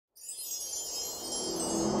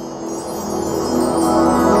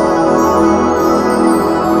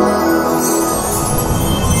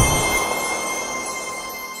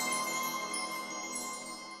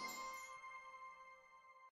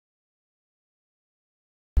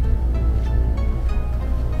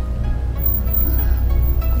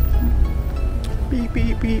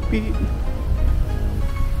beep, beep, beep, beep.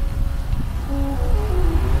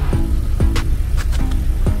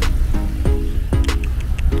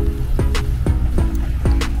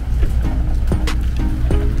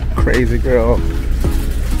 Crazy girl.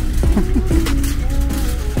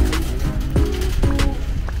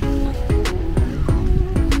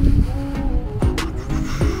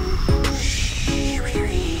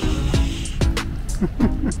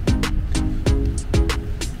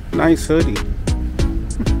 Nice hoodie.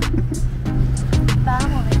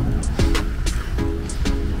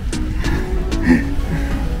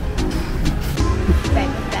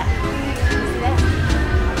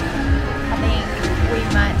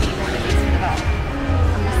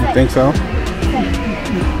 You think so? Doesn't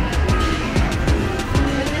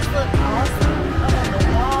this look awesome up on the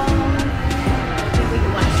wall? Then we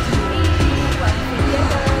can watch TV, watch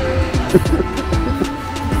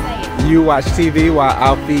You watch TV while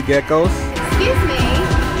I'll feed geckos? Excuse me.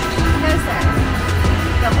 No, sir.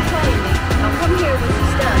 Don't play me. Don't come here with your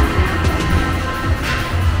stuff.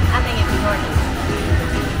 I think it's enormous.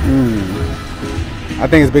 I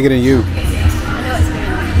think it's bigger than you. I know it's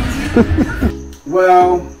bigger than you.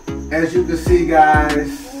 Well, as you can see, guys,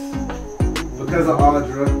 because of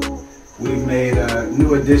Audra, we've made a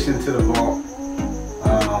new addition to the vault.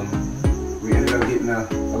 We ended up getting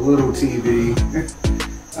a little TV.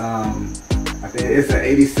 I think it's an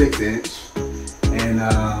 86 inch, and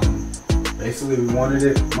basically we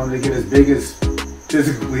wanted to get as big as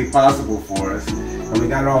physically possible for us, and we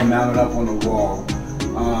got it all mounted up on the wall.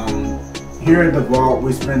 Here at the vault,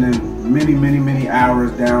 we're spending many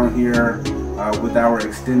hours down here with our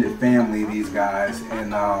extended family, these guys,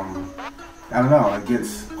 and I don't know, it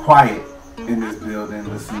gets quiet in this building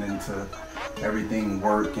listening to everything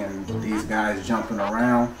work and these guys jumping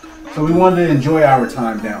around. So we wanted to enjoy our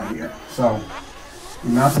time down here. So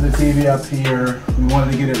we mounted the TV up here. We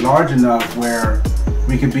wanted to get it large enough where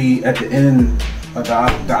we could be at the end of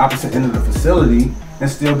the opposite end of the facility and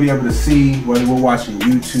still be able to see whether we're watching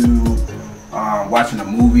YouTube, watching a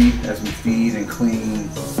movie as we feed and clean,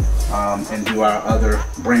 and do our other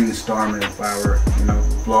brainstorming with our,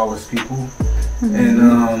 flawless people.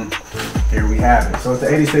 And here we have it. So it's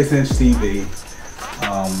the 86 inch TV,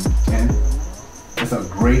 and it's a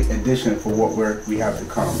great addition for what we have to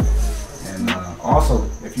come. And also,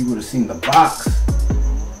 if you would have seen the box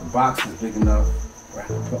is big enough where I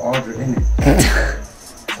can put Audra in it.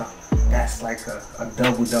 So that's like a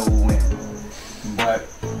double win. But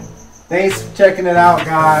thanks for checking it out,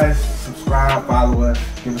 guys. Subscribe, follow us,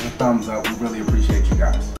 give us a thumbs up. We really appreciate you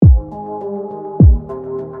guys.